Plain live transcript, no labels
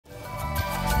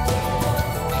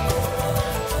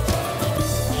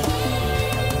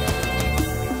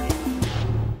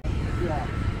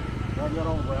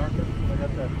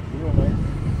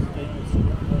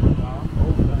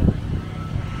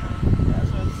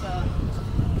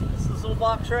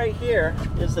box right here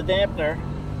is the dampener,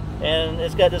 and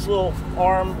it's got this little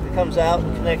arm that comes out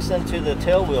and connects into the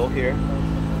tail wheel here.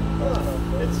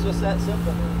 It's just that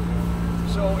simple.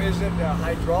 So is it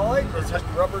hydraulic or just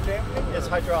rubber dampening? It's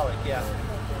hydraulic, yeah.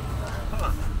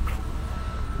 Huh.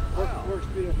 Works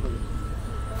beautifully.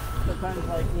 Sometimes,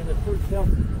 like when the first tail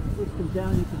first comes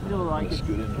down, you can feel like it's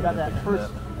got that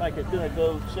first, like it's gonna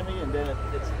go shimmy, and then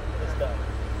it's done.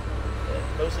 And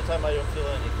most of the time, I don't feel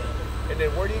anything. And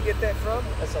then where do you get that from?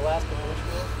 That's Alaska push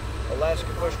wheel.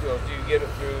 Alaska push wheel. Do you get it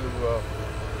through? Do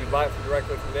you buy it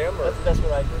directly from them? Or? That's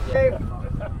what I did. Yeah.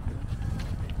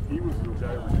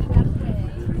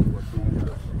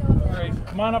 All right,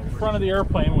 come on up in front of the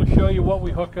airplane. We'll show you what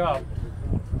we hook up.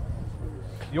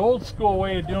 The old school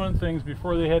way of doing things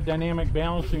before they had dynamic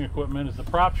balancing equipment is the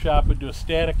prop shop would do a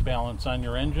static balance on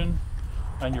your engine,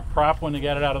 on your prop. When they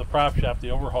got it out of the prop shop, they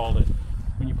overhauled it.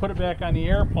 When you put it back on the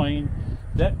airplane,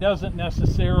 that doesn't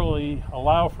necessarily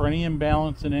allow for any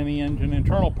imbalance in any engine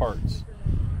internal parts.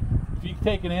 If you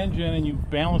take an engine and you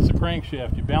balance the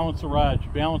crankshaft, you balance the rods,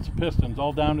 you balance the pistons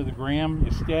all down to the gram,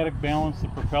 you static balance the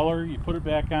propeller, you put it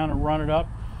back on and run it up,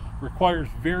 requires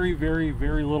very, very,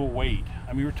 very little weight.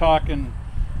 I mean, we're talking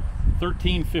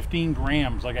 13, 15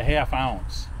 grams, like a half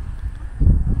ounce.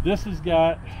 This has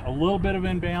got a little bit of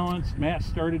imbalance. Matt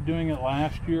started doing it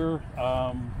last year.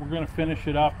 We're going to finish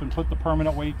it up and put the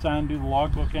permanent weights on, do the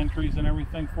logbook entries and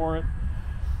everything for it.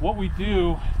 What we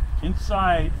do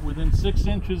inside, within 6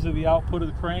 inches of the output of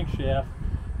the crankshaft,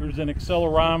 there's an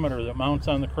accelerometer that mounts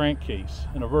on the crankcase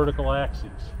in a vertical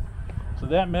axis. So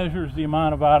that measures the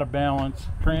amount of out of balance,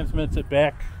 transmits it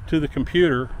back to the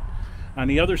computer. On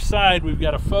the other side, we've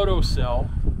got a photo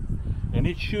cell, and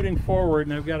it's shooting forward,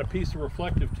 and I've got a piece of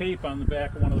reflective tape on the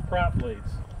back of one of the prop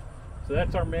blades. So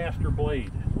that's our master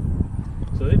blade.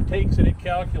 So it takes it, it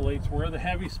calculates where the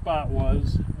heavy spot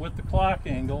was with the clock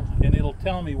angle, and it'll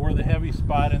tell me where the heavy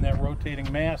spot in that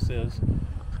rotating mass is.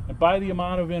 And by the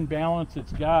amount of imbalance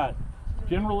it's got,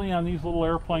 generally on these little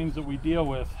airplanes that we deal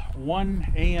with,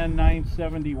 one AN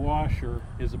 970 washer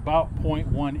is about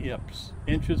 0.1 IPS,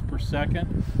 inches per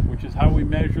second, which is how we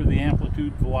measure the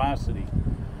amplitude velocity.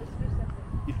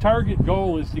 Your target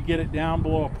goal is to get it down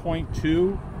below a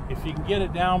 0.2. If you can get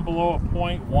it down below a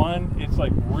 0.1, it's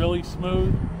like really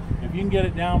smooth. If you can get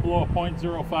it down below a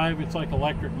 0.05, it's like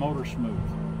electric motor smooth.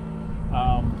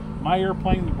 My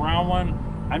airplane, the brown one,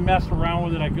 I mess around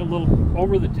with it. I get a little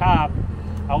over the top.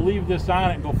 I'll leave this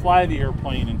on it and go fly the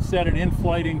airplane and set it in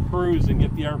flight in cruise and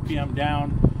get the RPM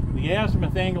down. The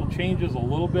azimuth angle changes a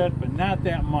little bit, but not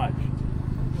that much.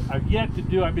 I've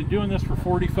been doing this for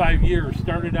 45 years.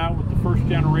 Started out with the first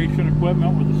generation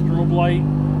equipment with a strobe light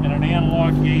and an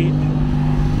analog gauge.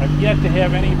 I've yet to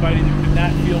have anybody that could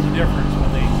not feel the difference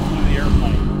when they flew the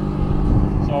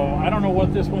airplane. So I don't know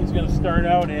what this one's going to start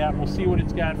out at. We'll see what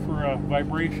it's got for a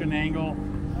vibration angle,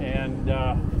 and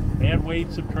add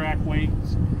weights, subtract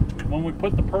weights. When we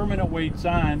put the permanent weights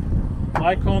on,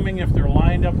 Lycoming, if they're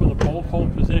lined up with a bolt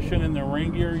hold position in the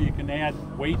ring gear, you can add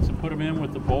weights and put them in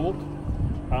with the bolt.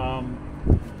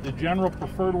 The general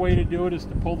preferred way to do it is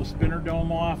to pull the spinner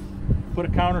dome off, put a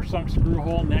countersunk screw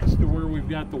hole next to where we've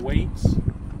got the weights,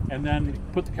 and then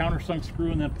put the countersunk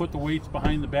screw and then put the weights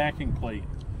behind the backing plate.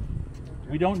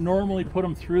 We don't normally put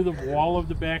them through the wall of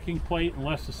the backing plate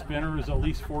unless the spinner is at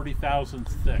least 40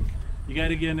 thousandths thick. You got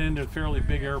to get into fairly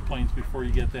big airplanes before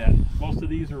you get that. Most of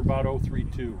these are about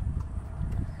 032.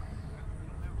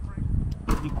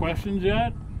 Any questions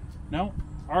yet? No?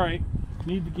 All right.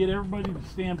 Need to get everybody to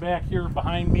stand back here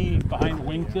behind me, behind the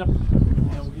wingtip,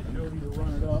 and we'll get Jody to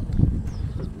run it up.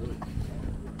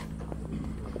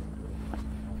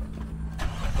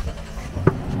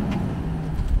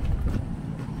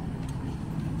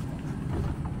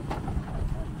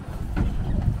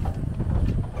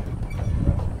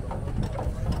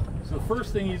 So the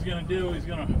first thing he's going to do, he's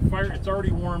going to fire. It's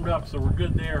already warmed up, so we're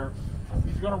good there.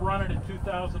 He's going to run it at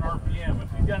 2,000 RPM. If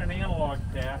you've got an analog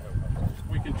tack,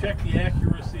 we can check the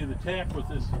accuracy of the tack with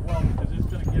this as well, because it's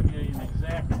going to give you an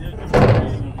exact digital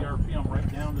reading of the RPM right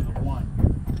down to the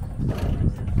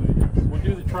 1. We'll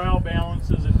do the trial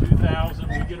balances at 2,000.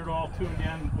 We get it all tuned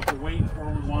in with the weights where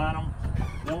we want them.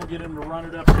 Then we'll get him to run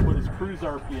it up to what his cruise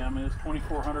RPM is,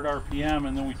 2,400 RPM,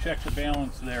 and then we check the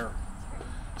balance there.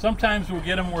 Sometimes we'll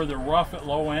get them where they're rough at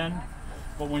low end,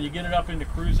 but when you get it up into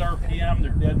cruise RPM,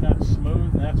 they're dead nuts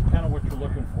smooth, and that's kind of what you're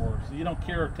looking for. So you don't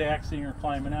care if taxiing or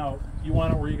climbing out. You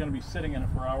want it where you're going to be sitting in it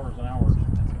for hours and hours.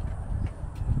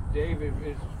 Dave,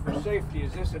 for safety,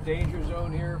 is this a danger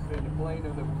zone here in the plane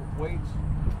of the weights?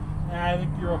 I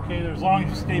think you're okay there. As long as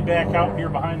you stay back out here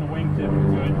behind the wingtip, you're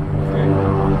good. Okay.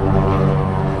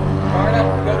 Fire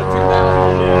up, go to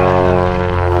 2,000.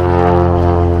 Yeah.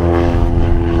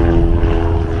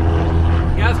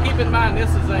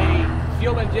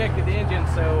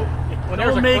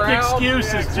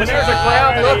 excuse is just. There's a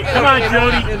crowd. Look, Come on,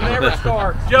 Jody. It never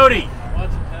starts. Jody,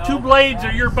 2 blades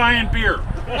or you're buying beer.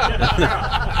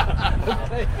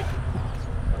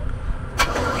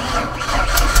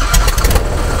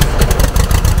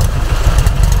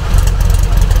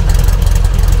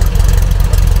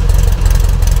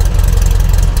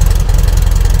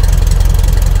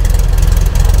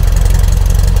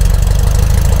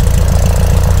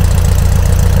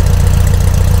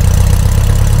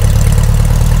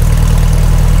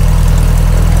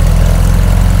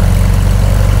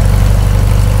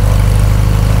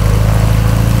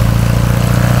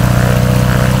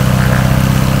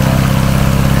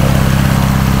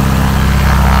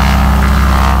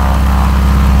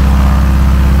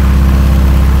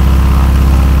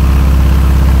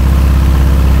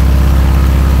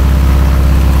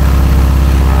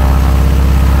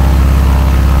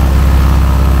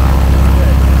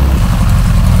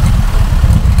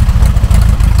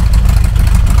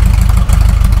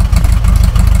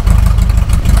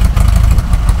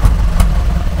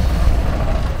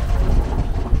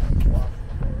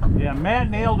 Matt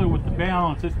nailed it with the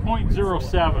balance. It's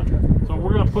 0.07. So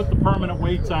we're going to put the permanent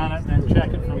weights on it and then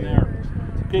check it from there.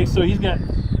 Okay, so he's got,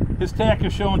 his tach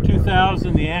is showing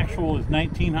 2,000. The actual is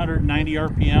 1,990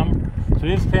 RPM. So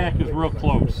his tach is real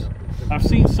close. I've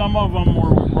seen some of them where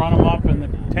we run them up and the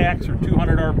tachs are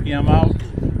 200 RPM out.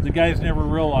 The guys never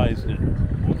realized it.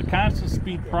 The constant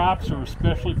speed props are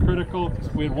especially critical.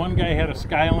 We had one guy had a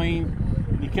Skylane.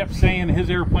 He kept saying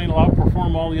his airplane will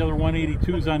outperform all the other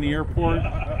 182s on the airport.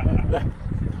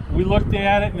 We looked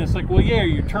at it and it's like, well, yeah,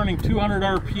 you're turning 200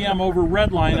 RPM over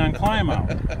red line on climb out.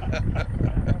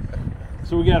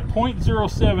 So we got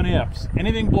 0.07 IPS.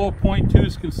 Anything below 0.2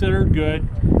 is considered good.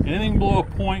 Anything below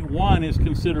 0.1 is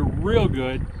considered real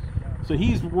good. So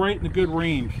he's right in the good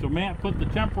range. So Matt put the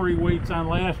temporary weights on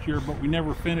last year, but we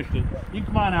never finished it. You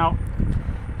come on out.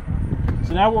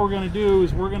 So now what we're going to do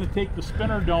is we're going to take the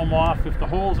spinner dome off if the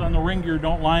holes on the ring gear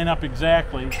don't line up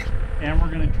exactly, and we're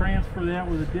going to transfer that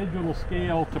with a digital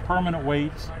scale to permanent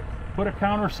weights, put a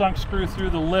countersunk screw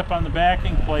through the lip on the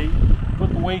backing plate,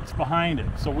 put the weights behind it.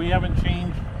 So we haven't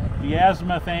changed the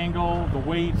azimuth angle, the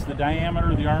weights, the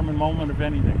diameter, the arm and moment of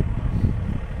anything.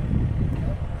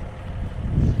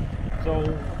 So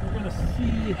we're going to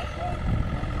see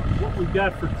what we've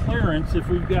got for clearance, if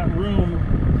we've got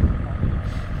room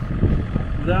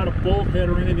without a bolt head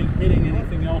or anything hitting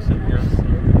anything else in here.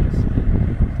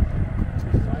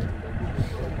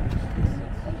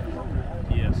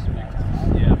 Yes.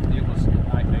 Yeah, it was,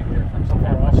 I think,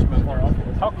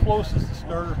 smooth. How close is the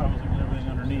starter housing and everything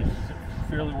underneath? Is it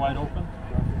fairly wide open?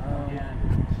 Yeah,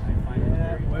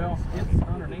 well, it's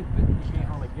underneath, but you can't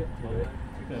hardly get to it.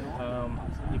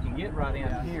 You can get right in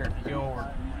here if you go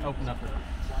over, open up the.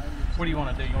 What do you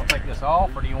want to do? You want to take this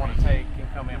off, or do you want to take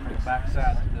and come in from the back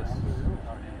side to this?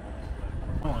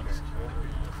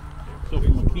 So if the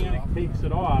mechanic takes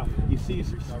it off, he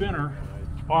sees the spinner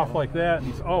off like that, and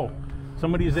he's, oh,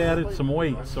 somebody's added some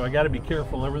weight, so I got to be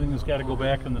careful. Everything has got to go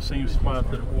back in the same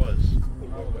spot that it was.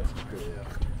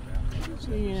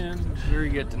 And very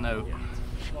good to note.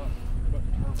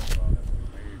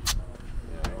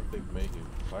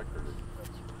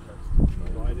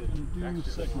 So I didn't do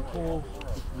second pull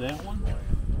that one and that one.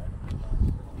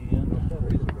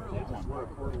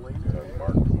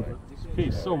 Okay,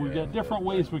 so we've got different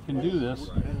ways we can do this.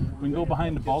 We can go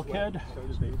behind the bulkhead.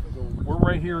 We're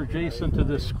right here adjacent to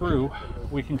this screw.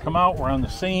 We can come out, we're on the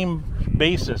same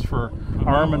basis for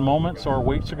arm and moment, so our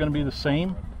weights are going to be the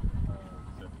same.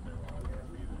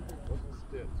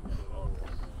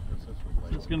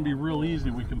 It's going to be real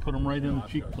easy. We can put them right in the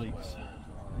cheek plates.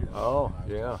 Oh,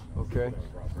 yeah, okay.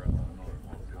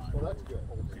 Well, that's good.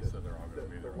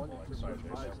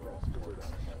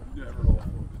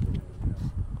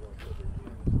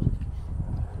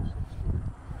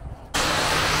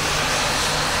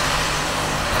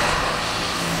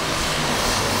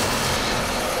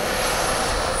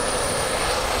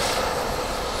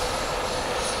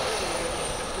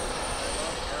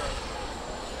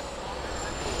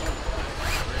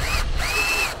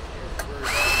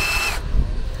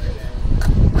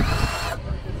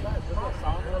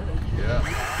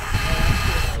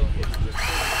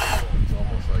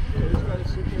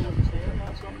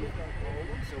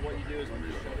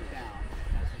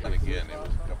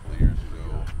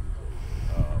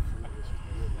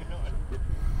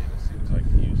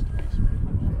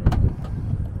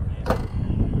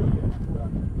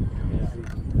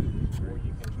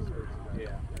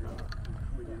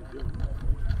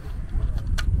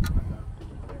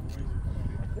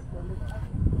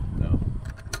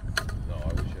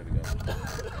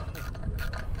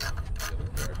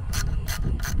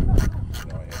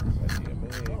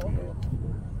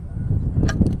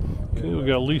 we've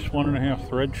got at least 1.5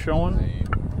 threads showing.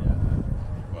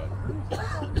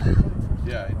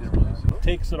 Yeah, I didn't really see.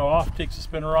 Takes it off, takes the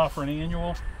spinner off for an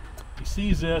annual. He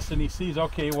sees this and he sees,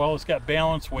 okay, well, it's got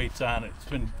balance weights on it. It's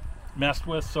been messed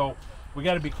with, so we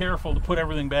got to be careful to put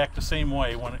everything back the same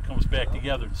way when it comes back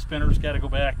together. The spinner's got to go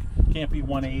back, can't be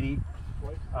 180.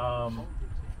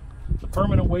 The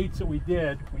permanent weights that we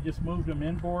did, we just moved them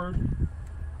inboard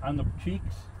on the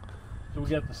cheeks. So we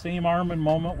got the same arm and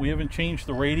moment. We haven't changed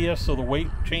the radius, so the weight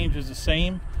change is the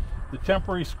same. The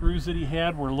temporary screws that he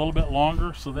had were a little bit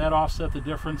longer, so that offset the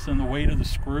difference in the weight of the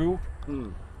screw.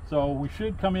 So we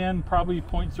should come in probably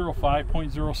 0.05,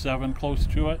 0.07, close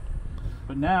to it.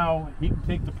 But now he can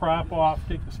take the prop off,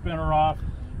 take the spinner off.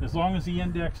 As long as he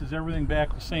indexes everything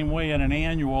back the same way at an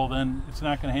annual, then it's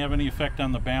not going to have any effect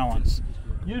on the balance.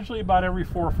 Usually about every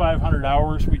 400 or 500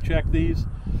 hours we check these.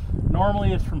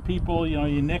 Normally it's from people, you know,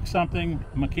 you nick something,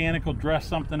 a mechanic will dress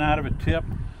something out of a tip.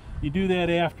 You do that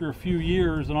after a few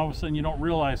years and all of a sudden you don't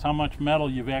realize how much metal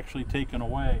you've actually taken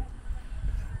away.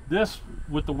 This,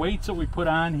 with the weights that we put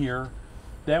on here,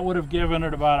 that would have given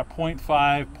it about a 0.5,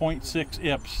 0.6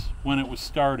 IPS when it was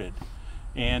started.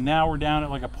 And now we're down at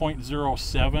like a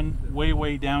 0.07,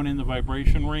 way down in the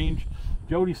vibration range.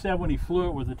 Jody said when he flew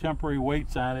it with the temporary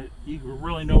weights on it, you could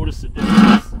really notice the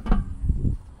difference.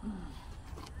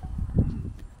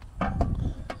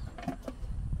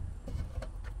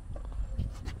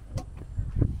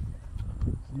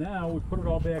 Now we put it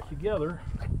all back together.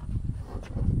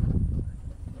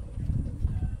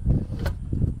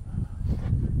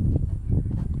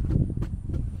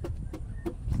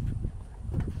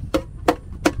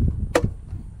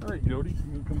 All right, Jody,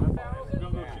 you can come up. We're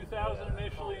going to go 2,000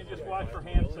 initially and just watch for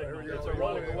hand signals. It's a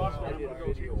roll go up and I'm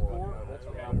going to go 4.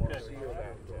 Okay. I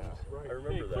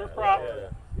remember that. Clear prop.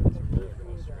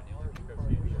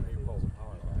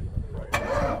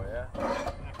 Oh, yeah.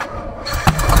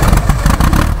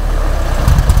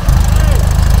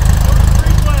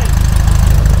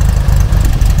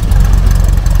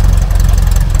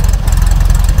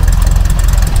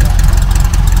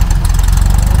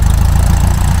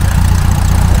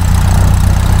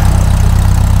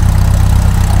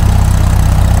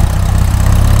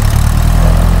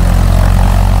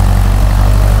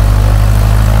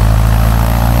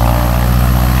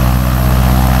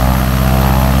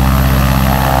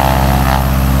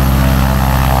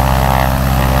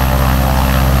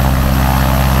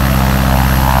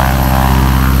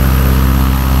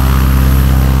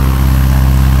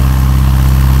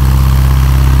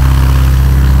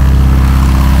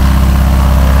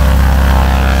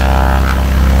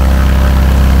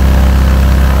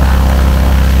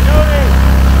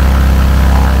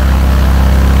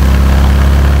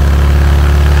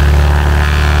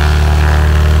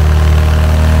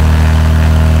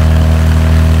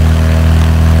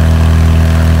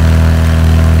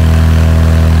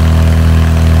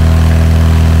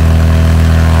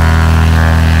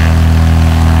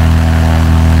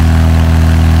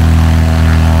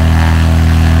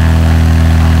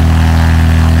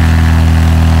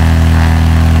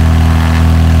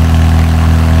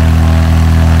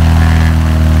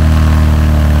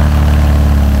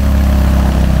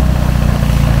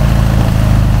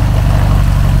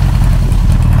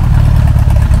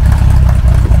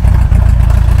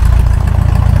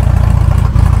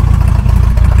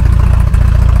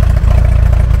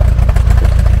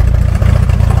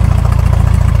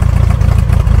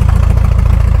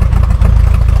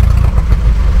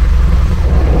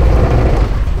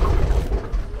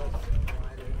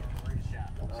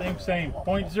 Same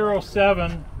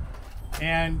 0.07,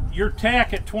 and your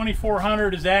tack at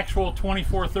 2400 is actual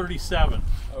 2437.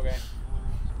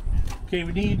 Okay,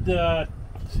 we need let's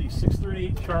see,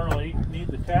 638 Charlie. Need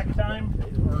the tack time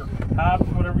or Hobbs,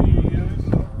 whatever you use.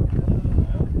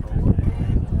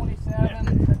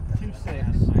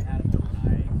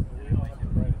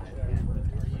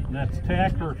 27.26. And that's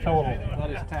tack or total?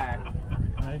 That is tack.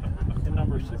 Okay. And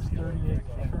number 638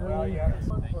 Charlie.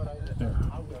 There.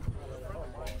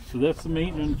 So that's the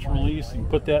maintenance release. You can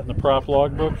put that in the prop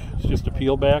logbook. It's just a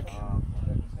peel back.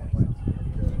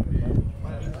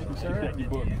 Stick that in your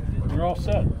book. You're all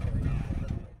set.